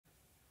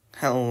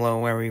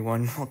Hello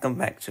everyone, welcome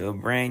back to a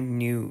brand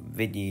new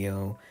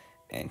video,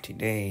 and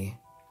today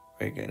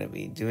we're gonna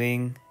be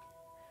doing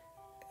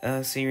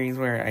a series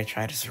where I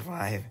try to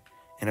survive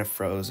in a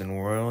frozen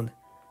world.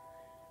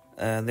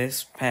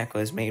 This pack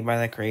was made by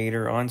the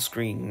creator on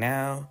screen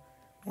now.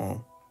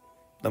 Well,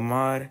 the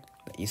mod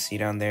that you see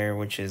down there,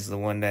 which is the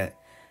one that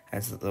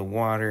has the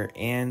water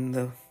and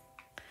the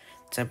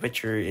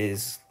temperature,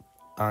 is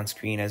on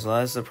screen, as well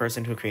as the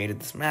person who created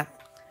this map.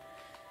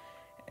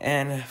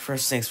 And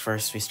first things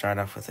first, we start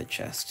off with a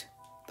chest.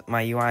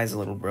 My UI is a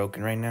little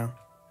broken right now.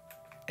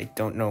 I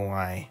don't know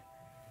why.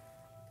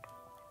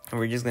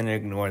 We're just gonna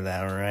ignore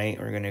that, alright?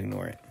 We're gonna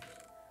ignore it.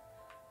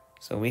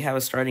 So we have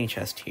a starting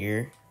chest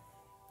here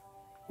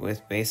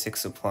with basic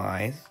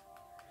supplies.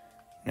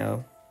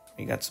 No,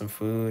 we got some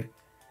food.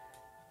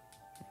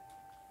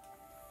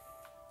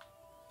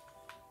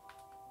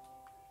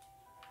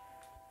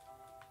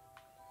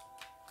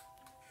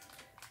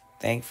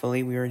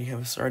 Thankfully, we already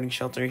have a starting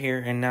shelter here,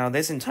 and now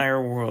this entire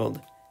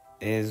world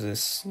is a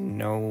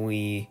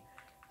snowy,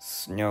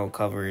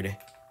 snow-covered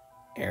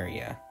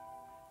area.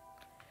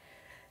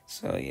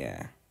 So,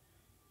 yeah.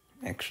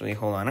 Actually,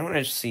 hold on. I'm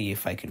gonna see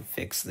if I can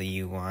fix the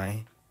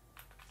UI.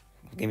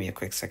 Give me a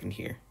quick second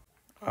here.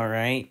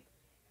 Alright.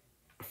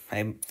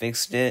 I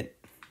fixed it,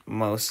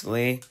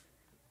 mostly.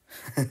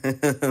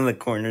 The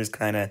corner's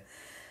kind of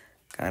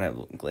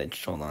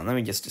glitched. Hold on, let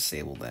me just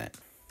disable that.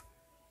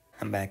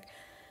 I'm back.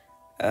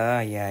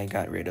 Yeah, I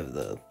got rid of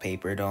the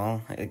paper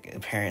doll.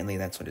 Apparently,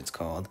 that's what it's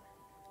called.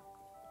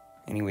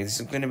 Anyway, this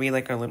is gonna be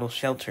like our little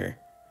shelter.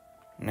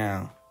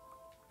 Now,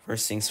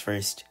 first things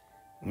first,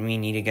 we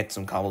need to get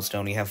some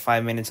cobblestone. We have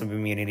 5 minutes of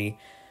immunity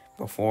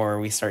before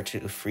we start to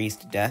freeze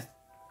to death.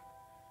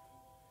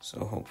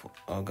 So, hopefully,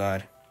 oh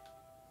god.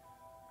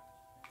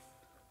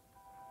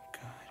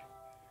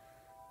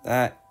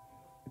 I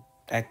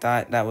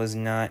thought that was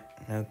not,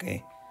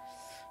 okay.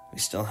 We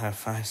still have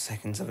 5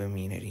 seconds of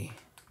immunity.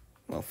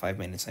 Well, 5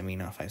 minutes, I mean,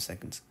 not 5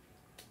 seconds.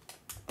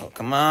 Oh,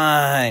 come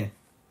on!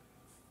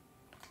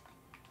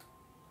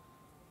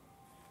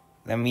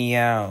 Let me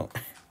out.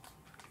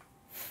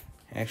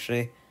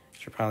 Actually,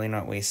 should probably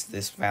not waste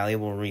this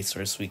valuable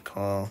resource we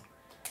call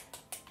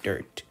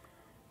dirt.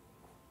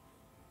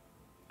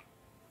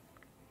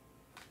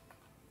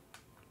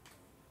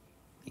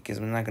 Because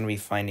I'm not going to be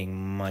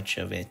finding much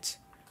of it,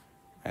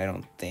 I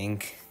don't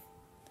think.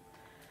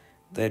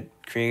 The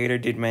creator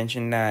did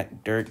mention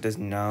that dirt does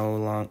no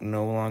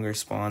longer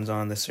spawns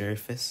on the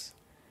surface.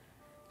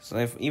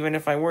 So even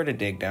if I were to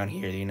dig down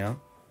here, you know,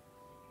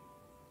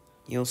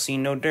 you'll see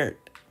no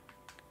dirt.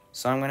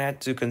 So I'm gonna have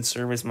to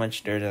conserve as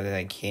much dirt as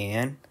I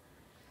can.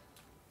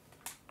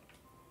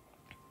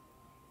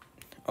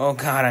 Oh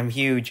god, I'm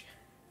huge.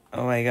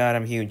 Oh my god,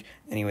 I'm huge.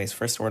 Anyways,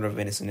 first order of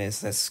business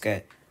is let's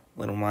get a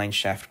little mine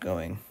shaft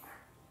going.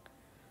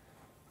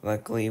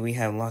 Luckily, we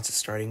have lots of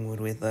starting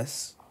wood with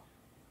us.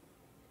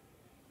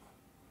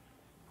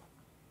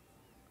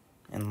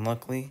 And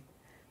luckily,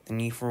 the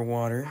need for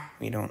water,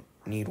 we don't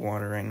need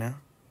water right now.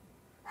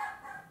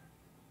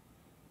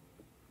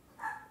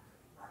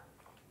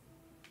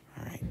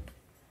 Alright.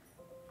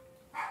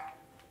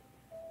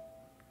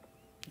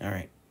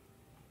 Alright.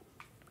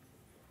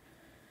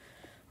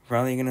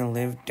 Probably gonna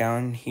live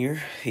down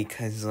here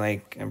because,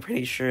 like, I'm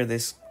pretty sure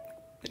this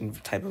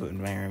type of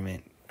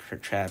environment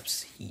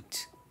traps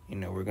heat. You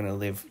know, we're gonna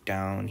live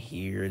down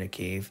here in a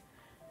cave.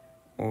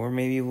 Or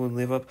maybe we'll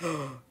live up.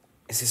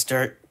 Is this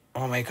dirt?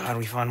 Oh my god,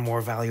 we found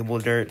more valuable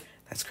dirt.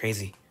 That's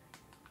crazy.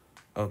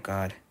 Oh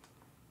god.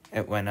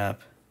 It went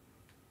up.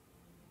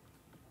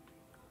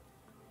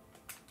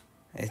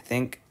 I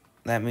think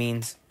that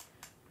means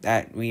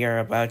that we are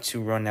about to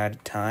run out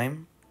of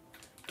time.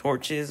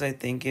 Torches, I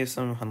think, give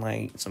some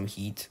light, some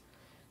heat.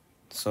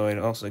 So it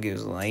also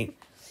gives light.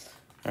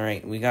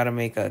 Alright, we gotta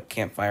make a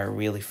campfire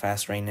really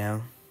fast right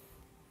now.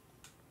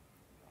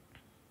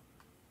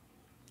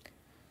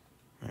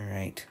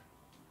 Alright.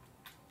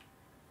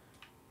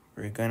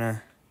 We're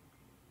gonna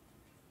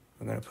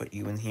put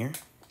you in here.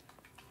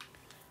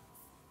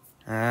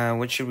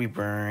 What should we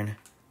burn?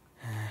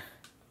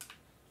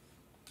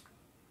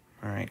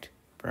 Alright,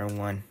 burn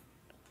one.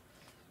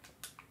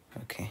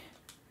 Okay.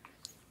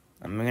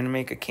 I'm gonna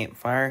make a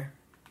campfire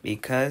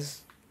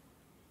because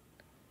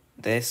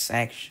this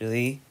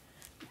actually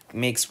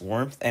makes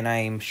warmth, and I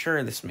am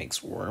sure this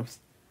makes warmth.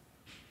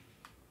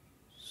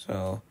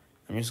 So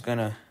I'm just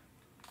gonna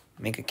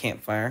make a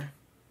campfire.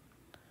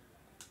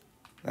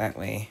 That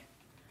way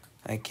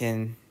I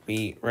can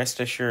be rest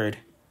assured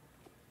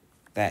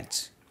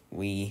that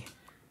we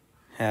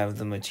have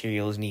the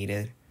materials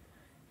needed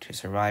to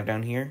survive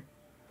down here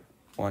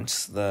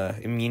once the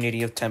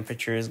immunity of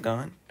temperature is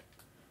gone.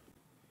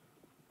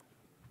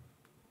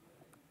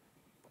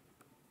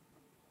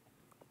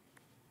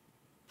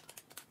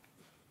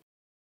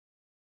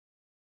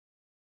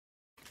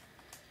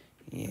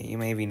 Yeah, you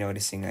may be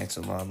noticing that it's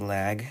a lot of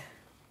lag.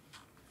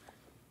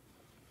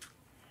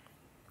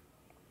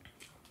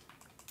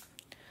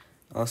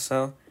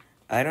 Also,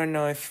 I don't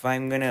know if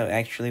I'm gonna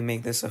actually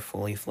make this a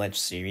fully fledged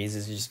series.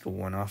 It's just a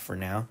one-off for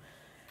now.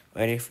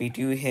 But if we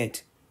do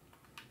hit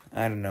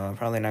I don't know, I'm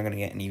probably not gonna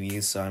get any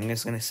views, so I'm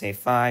just gonna say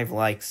 5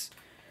 likes.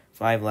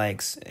 5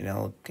 likes, and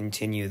I'll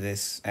continue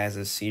this as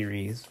a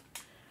series.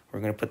 We're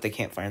gonna put the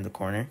campfire in the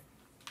corner.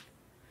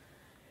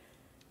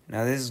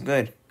 Now this is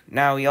good.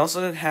 Now we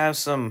also have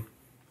some,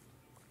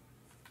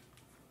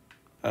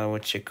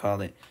 what you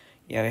call it?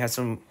 Yeah, we have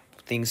some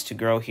things to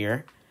grow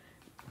here.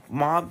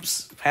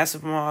 Mobs,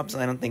 passive mobs,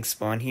 I don't think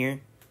spawn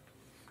here.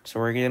 So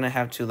we're gonna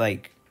have to,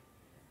 like,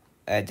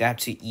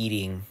 adapt to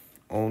eating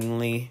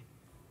only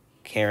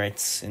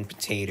carrots and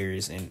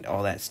potatoes and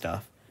all that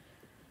stuff.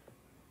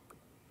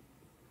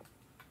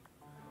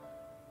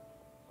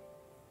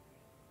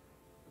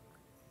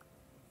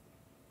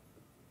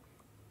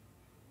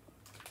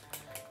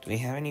 Do we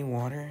have any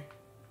water?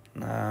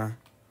 Nah.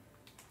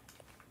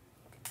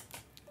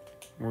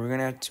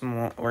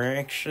 We're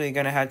actually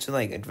gonna have to,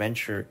 like,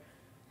 adventure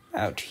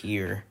out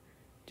here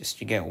just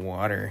to get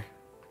water.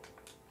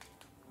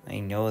 I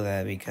know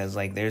that because,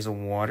 like, there's a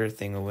water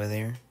thing over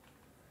there.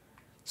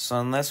 So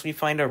unless we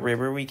find a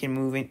river we can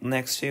move in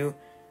next to,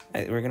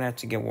 we're gonna have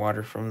to get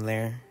water from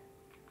there.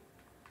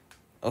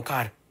 Oh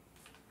god.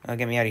 Oh,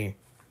 get me out of here.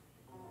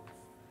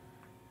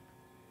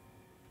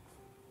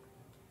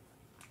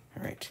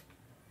 Alright.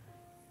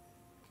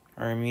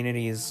 Our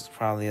immunity is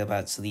probably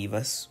about to leave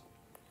us.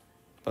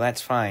 But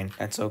that's fine.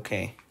 That's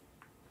okay.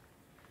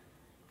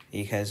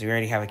 Because we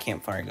already have a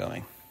campfire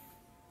going.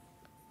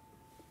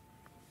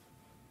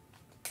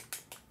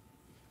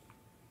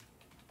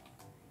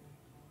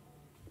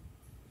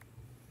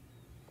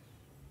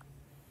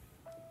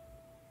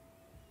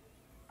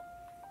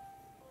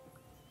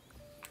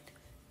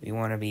 We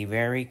want to be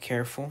very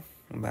careful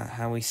about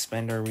how we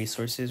spend our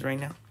resources right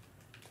now.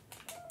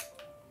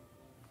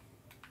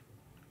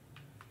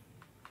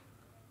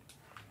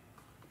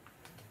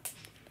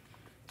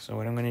 So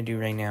what I'm going to do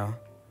right now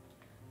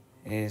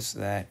is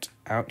that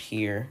out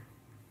here,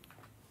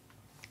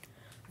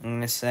 I'm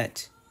going to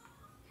set...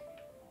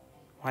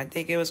 Why'd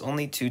they give us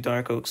only 2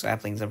 dark oak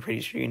saplings? I'm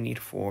pretty sure you need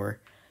 4.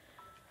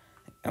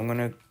 I'm going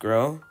to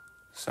grow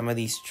some of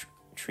these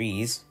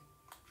trees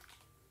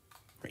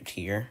right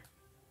here.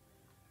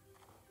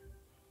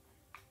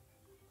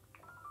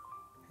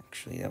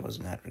 Actually, that was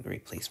not a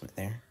great placement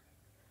there.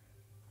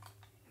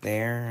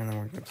 There, and then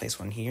we're going to place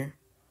one here.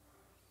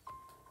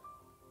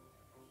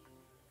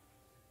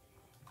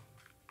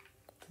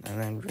 And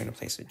then we're going to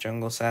place a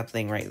jungle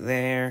sapling right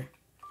there.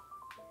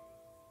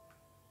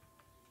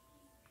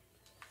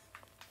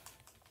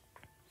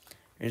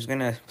 We're just going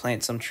to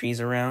plant some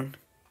trees around.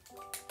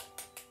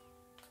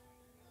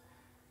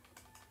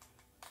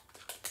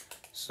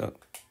 So,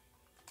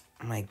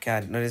 oh my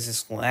god, what is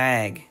this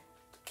lag?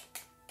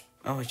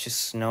 Oh, it's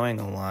just snowing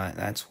a lot,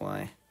 that's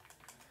why.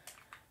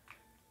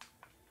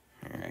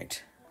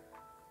 Alright.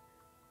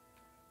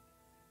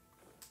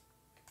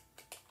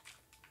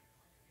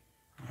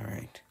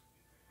 Alright.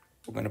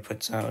 We're going to put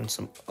down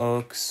some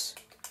oaks.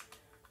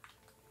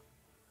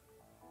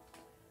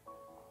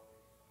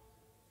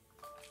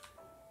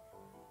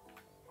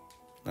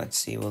 Let's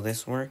see, will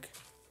this work?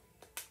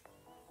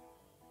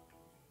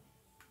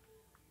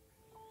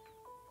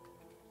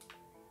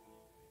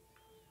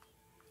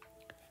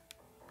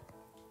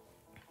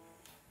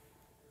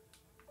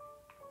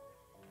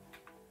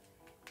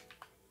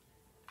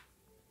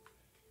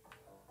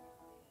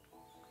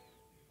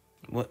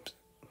 Whoops.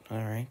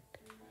 Alright.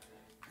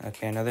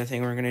 Okay, another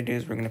thing we're going to do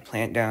is we're going to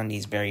plant down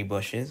these berry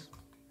bushes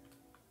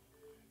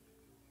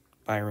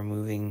by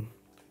removing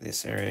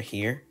this area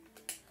here.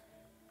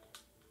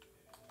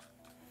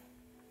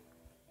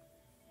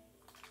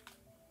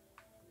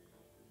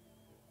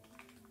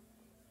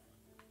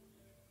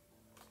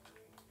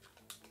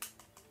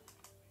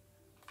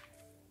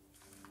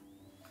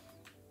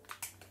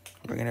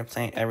 We're going to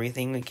plant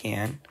everything we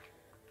can.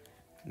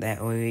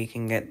 That way we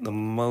can get the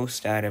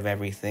most out of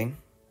everything.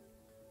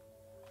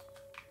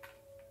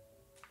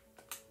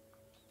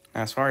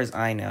 Now, as far as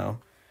I know,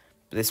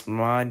 this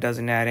mod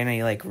doesn't add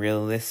any, like,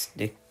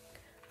 realistic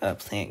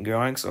plant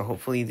growing, so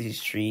hopefully these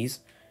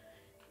trees,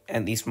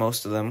 at least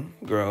most of them,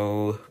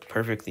 grow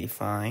perfectly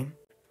fine.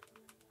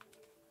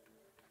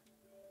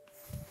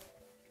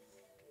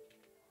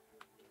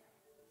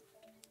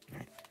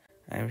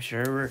 I'm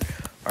sure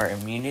our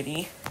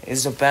immunity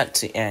is about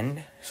to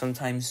end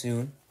sometime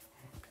soon.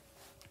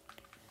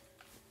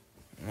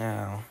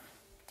 Now,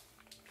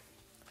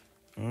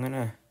 I'm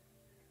gonna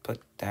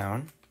put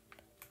down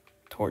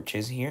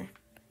torches here.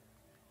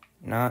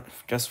 Not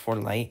just for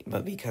light,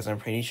 but because I'm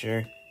pretty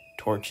sure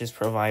torches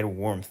provide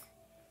warmth.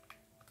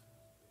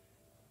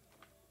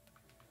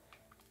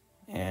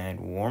 And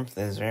warmth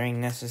is very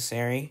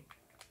necessary,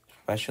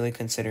 especially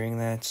considering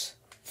that,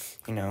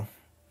 you know,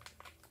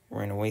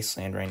 we're in a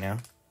wasteland right now,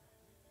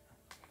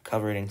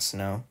 covered in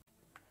snow.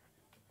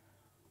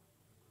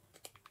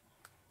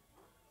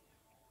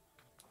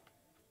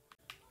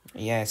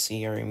 Yeah,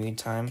 see our immune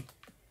time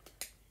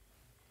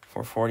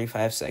for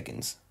 45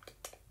 seconds.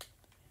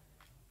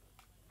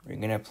 We're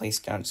gonna place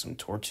down some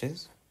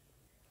torches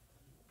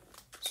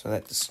so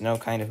that the snow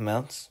kind of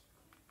melts.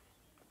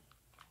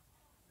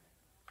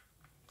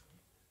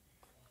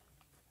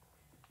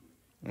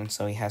 And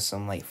so he has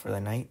some light for the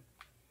night.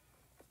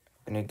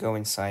 I'm gonna go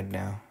inside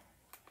now.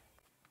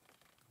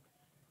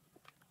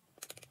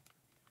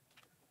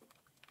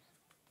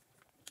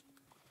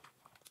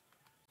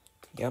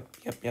 Yep.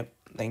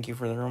 Thank you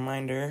for the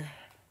reminder.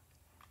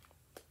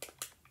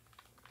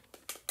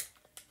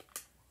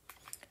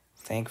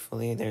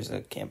 Thankfully, there's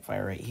a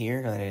campfire right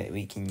here that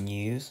we can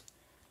use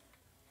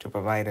to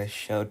provide us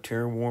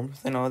shelter,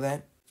 warmth, and all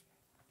that.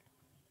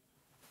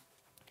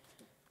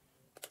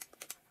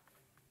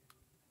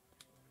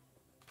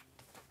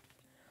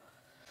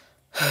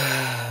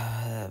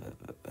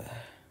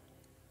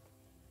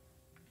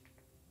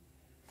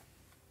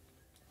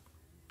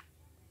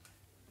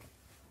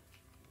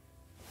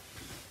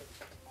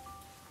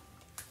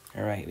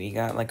 Alright, we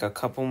got like a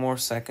couple more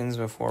seconds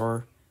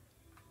before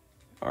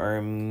our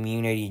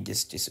immunity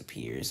just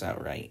disappears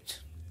outright.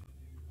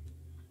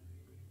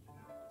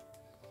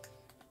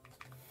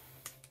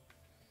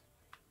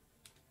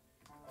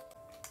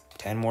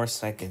 Ten more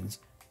seconds.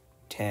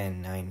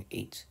 10, 9,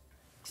 8,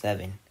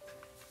 7,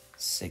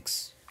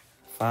 6,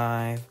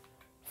 5,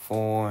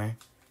 4,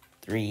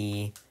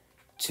 3,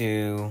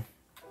 2,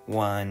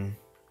 1.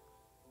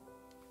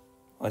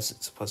 What's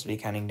it supposed to be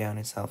counting down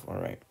itself?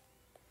 Alright.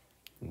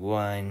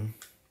 1,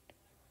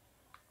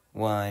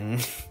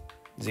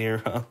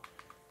 0. I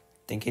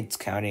think it's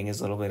counting is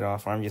a little bit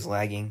off, or I'm just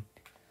lagging.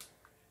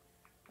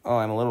 Oh,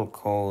 I'm a little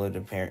cold,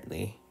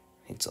 apparently.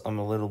 I'm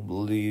a little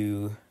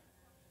blue.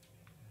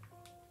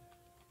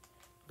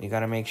 We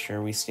gotta make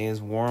sure we stay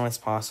as warm as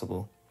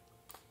possible.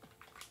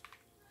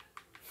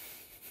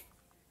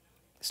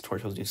 This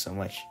torch will do so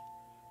much.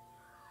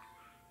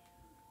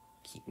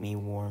 Keep me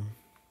warm.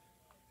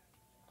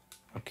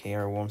 Okay,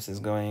 our warmth is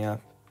going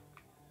up.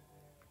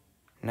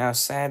 Now,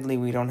 sadly,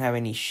 we don't have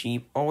any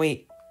sheep. Oh,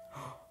 wait.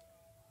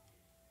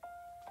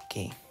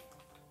 Okay.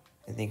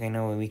 I think I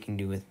know what we can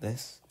do with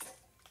this.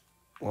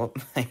 Well,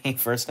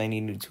 first I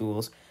need new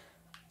tools.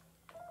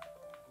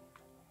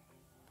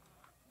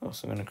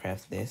 Also gonna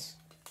craft this.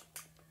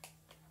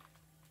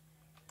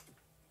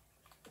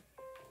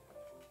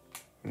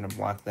 I'm gonna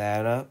block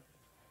that up.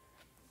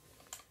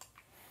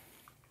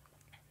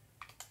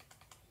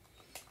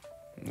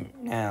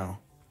 Now,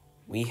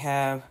 we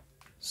have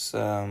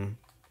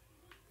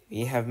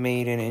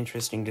made an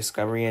interesting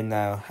discovery in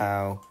now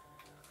how,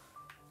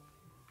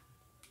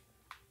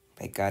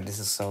 my god, this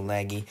is so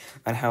laggy,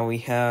 on how we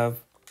have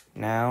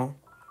now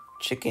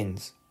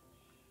chickens.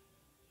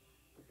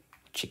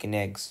 Chicken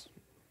eggs.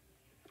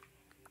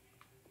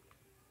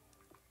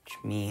 Which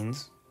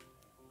means,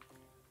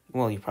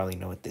 well, you probably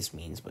know what this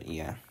means, but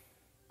yeah.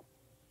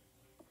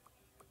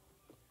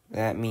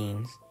 That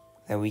means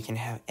that we can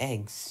have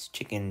eggs,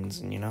 chickens,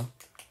 and we can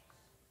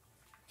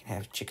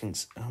have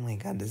chickens. Oh my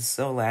god, this is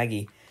so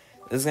laggy.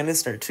 This is gonna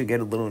start to get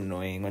a little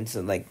annoying once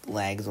it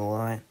lags a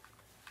lot,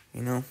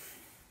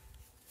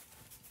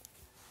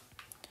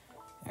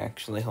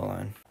 Actually, hold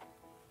on.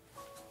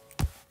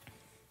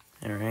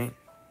 Alright,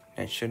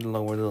 that should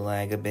lower the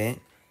lag a bit.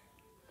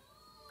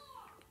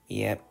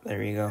 Yep,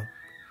 there you go.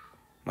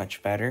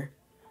 Much better.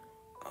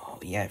 Oh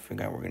yeah, I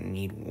forgot we're gonna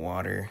need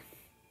water.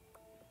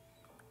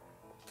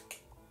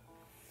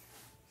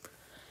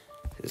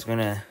 It's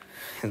not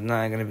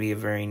gonna be a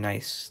very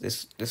nice.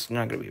 This is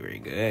not gonna be very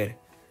good.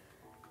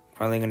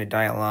 Probably gonna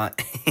die a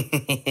lot.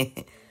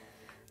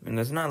 And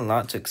there's not a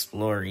lot to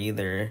explore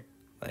either.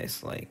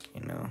 It's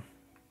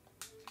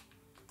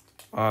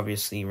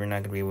obviously we're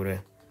not gonna be able to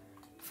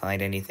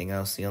find anything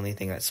else. The only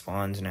thing that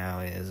spawns now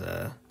is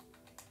the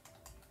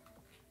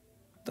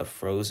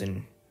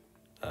frozen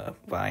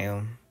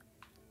biome.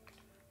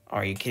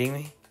 Are you kidding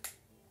me?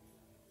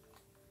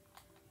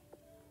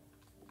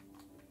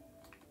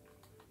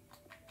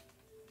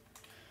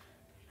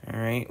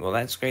 Alright, well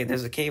that's great.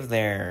 There's a cave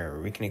there.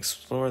 We can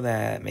explore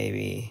that,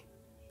 maybe.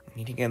 We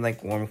need to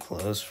get, warm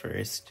clothes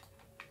first.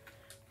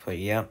 But,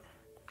 yep.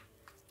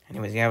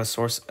 Anyways, you have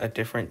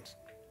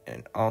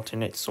an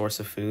alternate source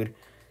of food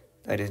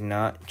that is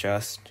not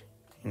just,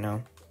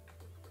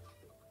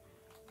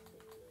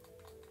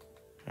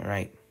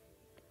 Alright.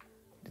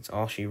 That's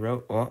all she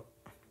wrote. Well,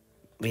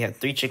 we have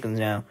 3 chickens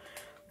now.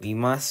 We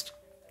must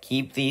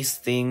keep these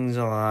things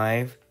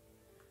alive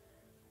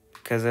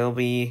because they'll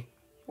be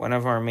one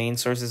of our main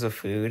sources of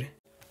food.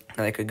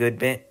 Like a good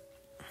bit.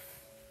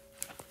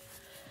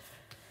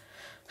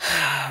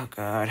 Oh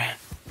god.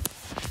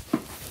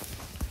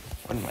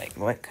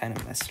 What kind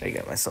of mess did I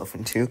get myself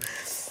into?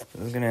 This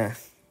is gonna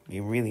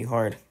be really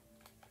hard.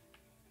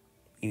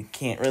 You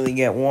can't really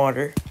get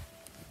water.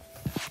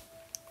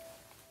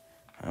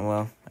 Oh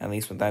well, at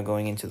least without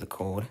going into the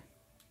cold.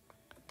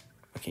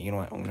 Okay, you know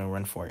what? I'm gonna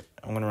run for it.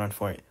 Oh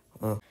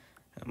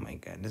my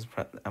god,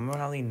 I'm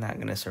probably not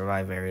gonna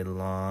survive very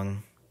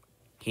long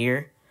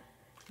here.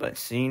 But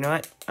so you know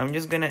what? I'm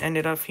just gonna end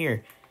it off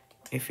here.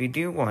 If you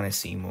do want to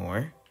see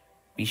more,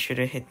 be sure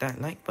to hit that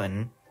like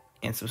button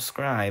and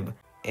subscribe.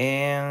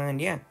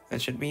 And yeah,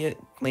 that should be it.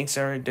 Links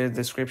are in the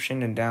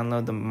description and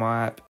download the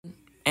map.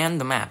 And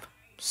the map.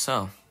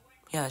 So,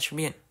 yeah, that should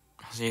be it.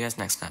 I'll see you guys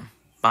next time.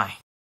 Bye.